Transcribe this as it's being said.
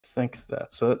think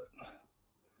that's it.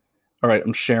 All right,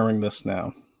 I'm sharing this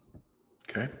now.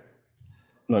 Okay.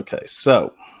 Okay,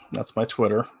 so that's my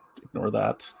Twitter. Ignore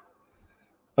that.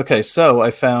 Okay, so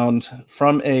I found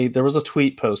there was a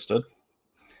tweet posted,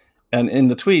 and in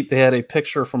the tweet they had a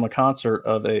picture from a concert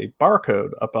of a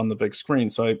barcode up on the big screen.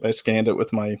 So I scanned it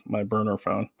with my burner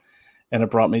phone, and it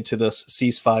brought me to this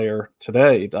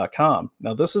ceasefiretoday.com.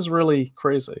 Now this is really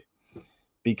crazy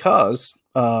because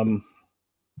when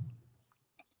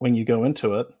you go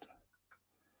into it,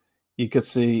 you could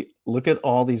see, look at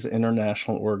all these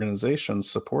international organizations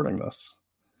supporting this.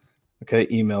 Okay,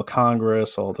 email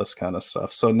Congress, all this kind of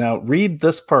stuff. So now read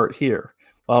this part here.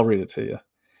 I'll read it to you.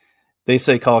 They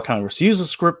say call Congress. Use the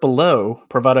script below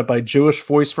provided by Jewish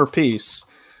Voice for Peace,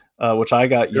 which I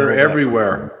got. You're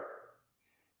everywhere.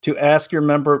 To ask your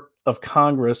member of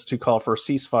Congress to call for a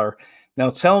ceasefire. Now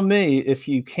tell me if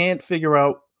you can't figure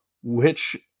out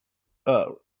which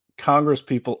Congress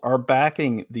people are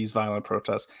backing these violent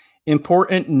protests.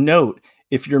 Important note,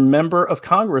 if your member of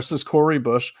Congress is Cori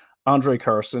Bush, Andre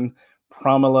Carson,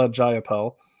 Pramila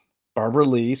Jayapal, Barbara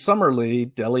Lee, Summer Lee,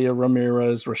 Delia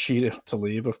Ramirez, Rashida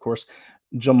Tlaib, of course,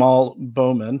 Jamal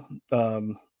Bowman,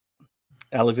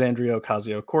 Alexandria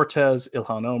Ocasio-Cortez,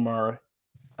 Ilhan Omar,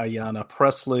 Ayanna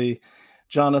Pressley,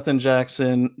 Jonathan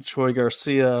Jackson, Troy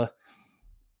Garcia,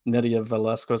 Nydia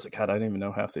Velasquez. God, I don't even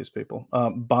know half these people.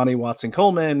 Bonnie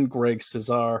Watson-Coleman, Greg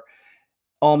Cesar,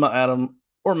 Alma Adam,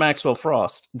 or Maxwell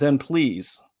Frost, then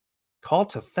please call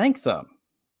to thank them.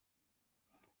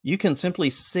 You can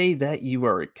simply say that you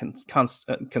are a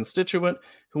constituent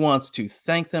who wants to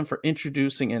thank them for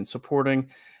introducing and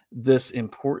supporting this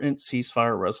important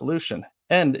ceasefire resolution.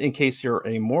 And in case you're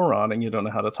a moron and you don't know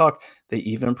how to talk, they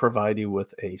even provide you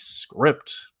with a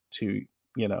script to,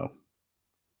 to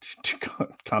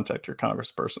contact your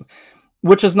congressperson,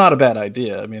 which is not a bad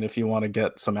idea. I mean, if you want to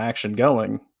get some action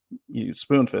going, you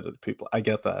spoon feed it to people. I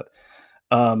get that.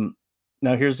 Now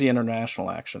here's the international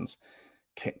actions.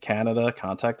 Canada,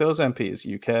 contact those MPs.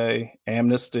 UK,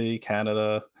 Amnesty,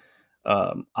 Canada,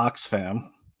 Oxfam.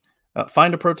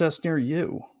 Find a protest near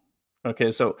you. Okay,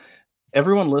 so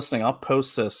everyone listening, I'll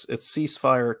post this. It's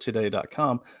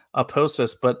ceasefiretoday.com. I'll post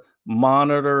this, but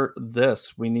monitor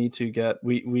this. We need to get,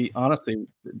 we honestly,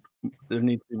 there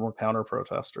need to be more counter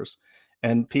protesters.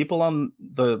 And people on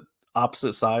the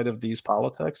opposite side of these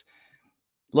politics,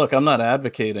 look, I'm not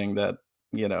advocating that,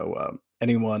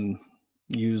 anyone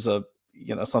use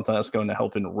something that's going to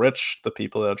help enrich the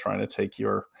people that are trying to take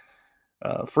your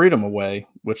freedom away,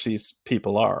 which these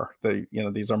people are.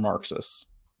 These are Marxists.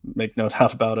 Make no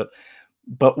doubt about it.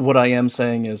 But what I am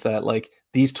saying is that,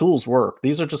 these tools work.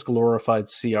 These are just glorified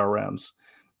CRMs,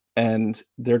 and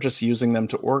they're just using them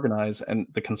to organize. And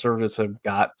the conservatives have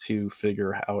got to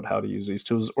figure out how to use these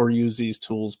tools, or use these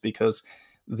tools because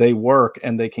they work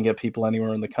and they can get people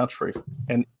anywhere in the country.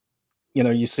 And,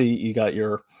 you see, you got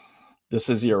this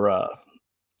is your,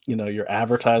 your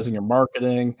advertising, your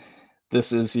marketing.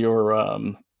 This is your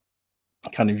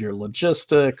kind of your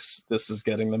logistics. This is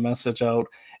getting the message out.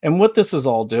 And what this is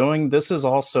all doing, this is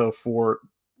also for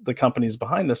the companies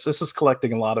behind this. This is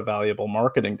collecting a lot of valuable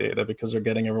marketing data because they're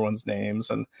getting everyone's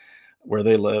names and where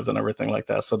they live and everything like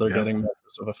that. So they're getting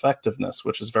measures of effectiveness,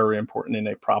 which is very important in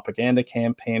a propaganda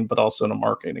campaign, but also in a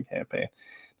marketing campaign.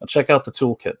 Now check out the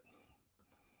toolkit.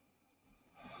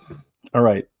 All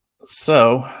right.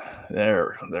 So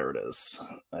there it is.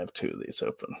 I have two of these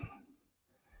open.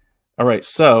 All right.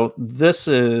 So this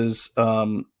is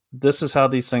how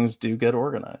these things do get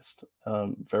organized.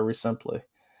 Very simply,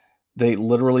 they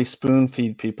literally spoon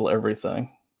feed people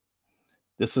everything.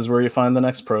 This is where you find the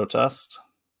next protest.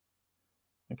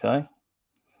 Okay.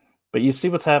 But you see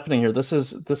what's happening here. This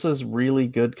is really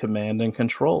good command and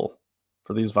control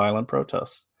for these violent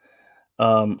protests.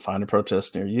 Find a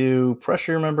protest near you,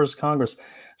 pressure your members of Congress.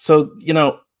 So,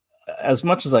 as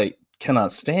much as I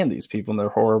cannot stand these people and they're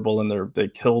horrible and they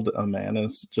killed a man, and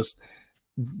it's just,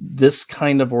 this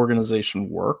kind of organization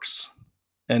works.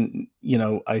 And,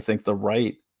 I think the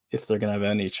right, if they're going to have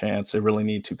any chance, they really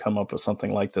need to come up with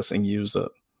something like this and use it.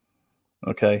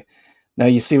 Okay. Now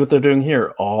you see what they're doing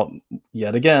here, all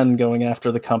yet again, going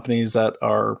after the companies that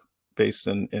are based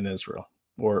in Israel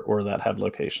or that have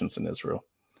locations in Israel.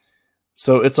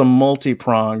 So it's a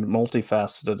multi-pronged,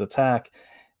 multifaceted attack,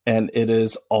 and it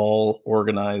is all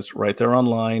organized right there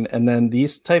online. And then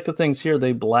these type of things here,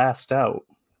 they blast out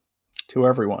to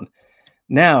everyone.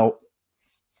 Now,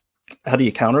 how do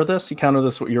you counter this? You counter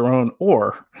this with your own,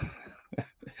 or I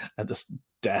had this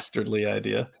dastardly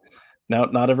idea. Now,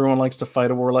 not everyone likes to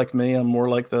fight a war like me. I'm more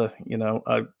like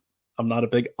I'm not a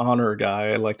big honor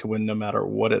guy. I like to win no matter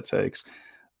what it takes.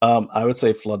 I would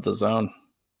say flood the zone.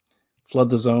 flood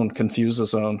the zone, confuse the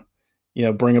zone,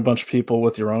 bring a bunch of people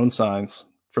with your own signs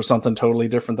for something totally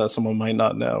different that someone might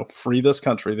not know. Free this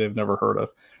country they've never heard of,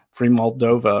 free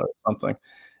Moldova or something,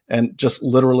 and just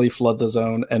literally flood the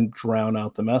zone and drown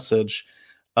out the message.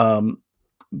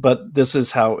 But this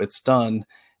is how it's done.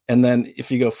 And then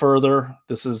if you go further,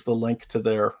 this is the link to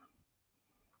their.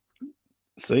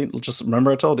 See, just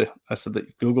remember I told you. I said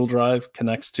that Google Drive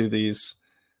connects to these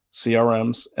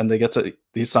CRMs and they get to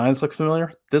these signs look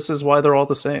familiar. This is why they're all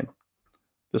the same.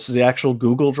 This is the actual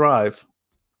Google Drive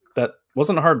that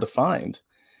wasn't hard to find.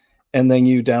 And then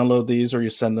you download these or you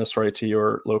send this right to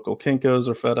your local Kinko's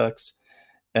or FedEx.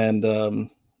 And,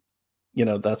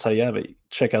 that's how you have it.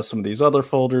 Check out some of these other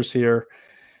folders here,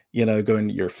 go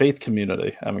into your faith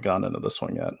community. I haven't gone into this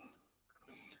one yet.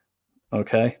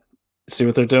 Okay. See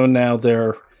what they're doing now?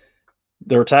 They're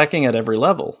attacking at every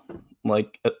level.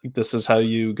 Like this is how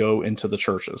you go into the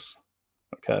churches.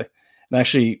 Okay. And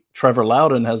actually, Trevor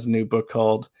Loudon has a new book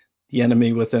called The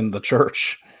Enemy Within the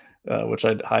Church, which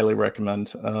I'd highly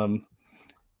recommend.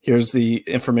 Here's the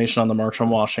information on the March on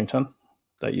Washington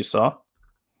that you saw.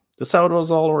 This is how it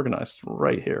was all organized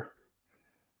right here.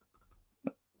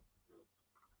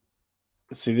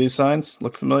 See these signs?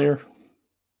 Look familiar?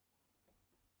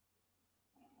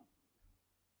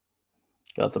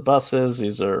 Got the buses.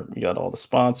 You got all the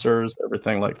sponsors,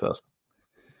 everything like this.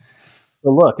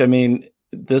 So look, I mean,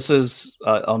 this is,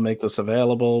 I'll make this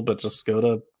available, but just go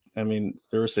to,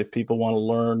 seriously, if people want to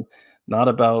learn, not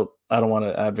about, I don't want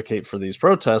to advocate for these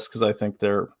protests because I think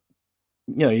they're,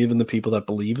 even the people that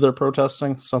believe they're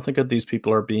protesting, something that these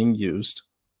people are being used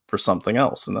for something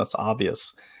else. And that's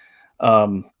obvious.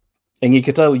 And you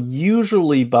can tell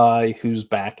usually by who's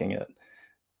backing it,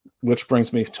 which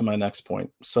brings me to my next point.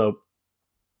 So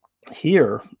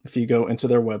here, if you go into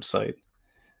their website,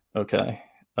 okay,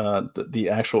 the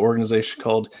actual organization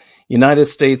called United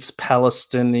States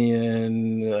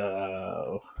Palestinian,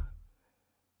 let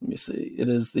me see, it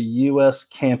is the U.S.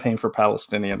 Campaign for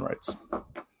Palestinian Rights.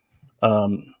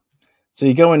 So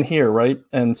you go in here, right?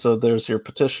 And so there's your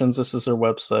petitions. This is their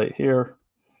website here.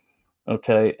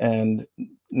 Okay. And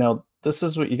now this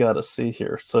is what you got to see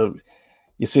here. So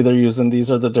you see these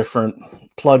are the different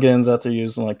plugins that they're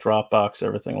using, like Dropbox,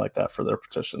 everything like that for their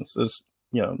petitions. There's,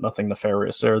 nothing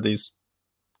nefarious there. These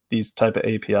type of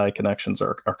API connections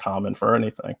are common for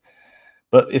anything.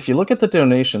 But if you look at the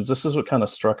donations, this is what kind of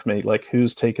struck me, like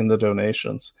who's taking the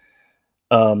donations.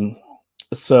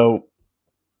 So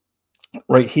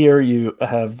right here you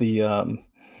have the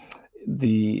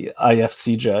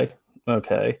IFCJ,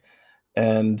 okay,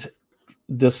 and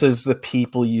this is the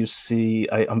people you see.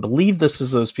 I believe this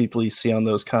is those people you see on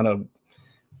those kind of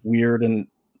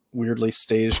weirdly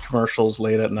staged commercials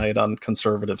late at night on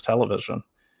conservative television,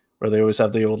 where they always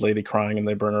have the old lady crying and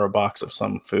they burn her a box of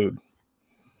some food.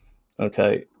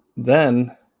 Okay,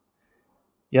 then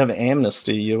you have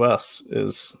Amnesty US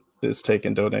is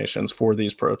taking donations for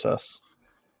these protests.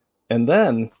 And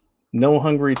then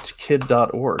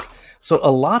nohungrykid.org. So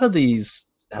a lot of these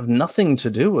have nothing to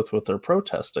do with what they're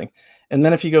protesting. And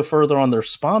then if you go further on their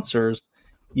sponsors,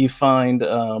 you find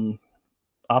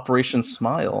Operation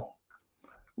Smile,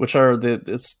 which are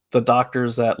it's the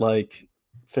doctors that like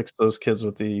fix those kids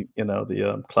with the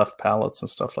cleft palates and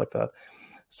stuff like that.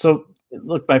 So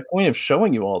look, my point of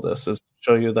showing you all this is to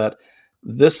show you that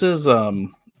this is a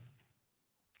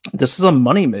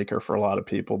moneymaker for a lot of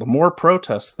people. The more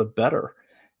protests, the better.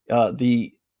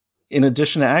 In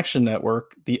addition to Action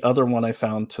Network, the other one I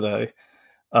found today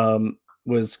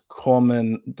was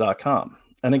Coleman.com.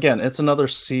 And again, it's another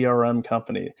CRM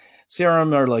company.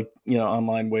 CRM are like,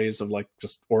 online ways of like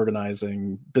just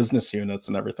organizing business units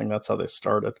and everything. That's how they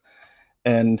started.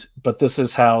 But this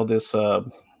is how this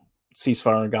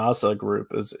Ceasefire in Gaza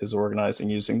group is organizing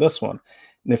using this one.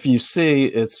 And if you see,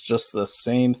 it's just the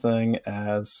same thing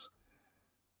as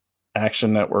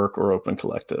Action Network or Open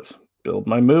Collective. Build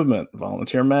My Movement,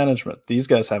 Volunteer Management. These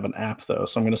guys have an app though,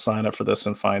 so I'm going to sign up for this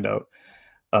and find out,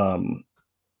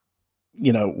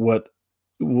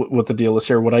 what the deal is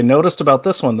here. What I noticed about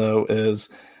this one though is,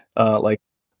 like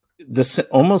this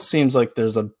almost seems like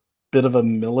there's a bit of a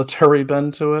military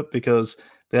bend to it because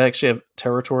they actually have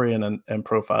territory and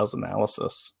profiles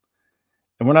analysis,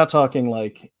 and we're not talking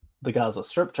like the Gaza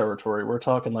Strip territory. We're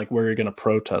talking like where you're going to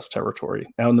protest territory.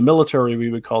 Now in the military, we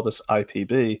would call this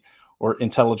IPB, or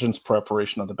intelligence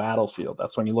preparation of the battlefield.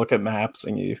 That's when you look at maps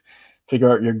and you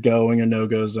figure out your going or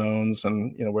no-go zones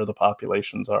and where the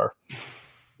populations are.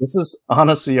 This is on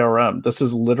a CRM. This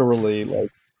is literally like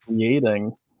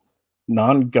creating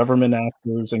non-government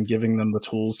actors and giving them the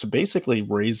tools to basically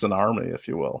raise an army, if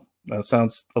you will. That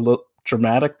sounds a little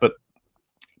dramatic, but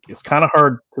it's kind of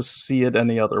hard to see it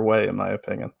any other way, in my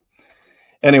opinion.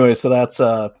 Anyway, so that's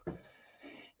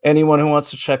anyone who wants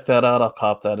to check that out, I'll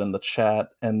pop that in the chat,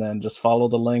 and then just follow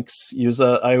the links.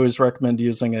 I always recommend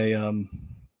using a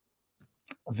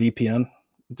VPN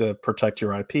to protect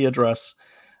your IP address.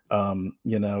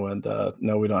 You know, and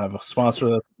no, we don't have a sponsor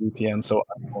of VPN, so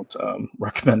I won't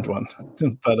recommend one.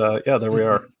 But yeah, there we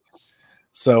are.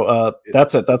 So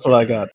that's it. That's what I got.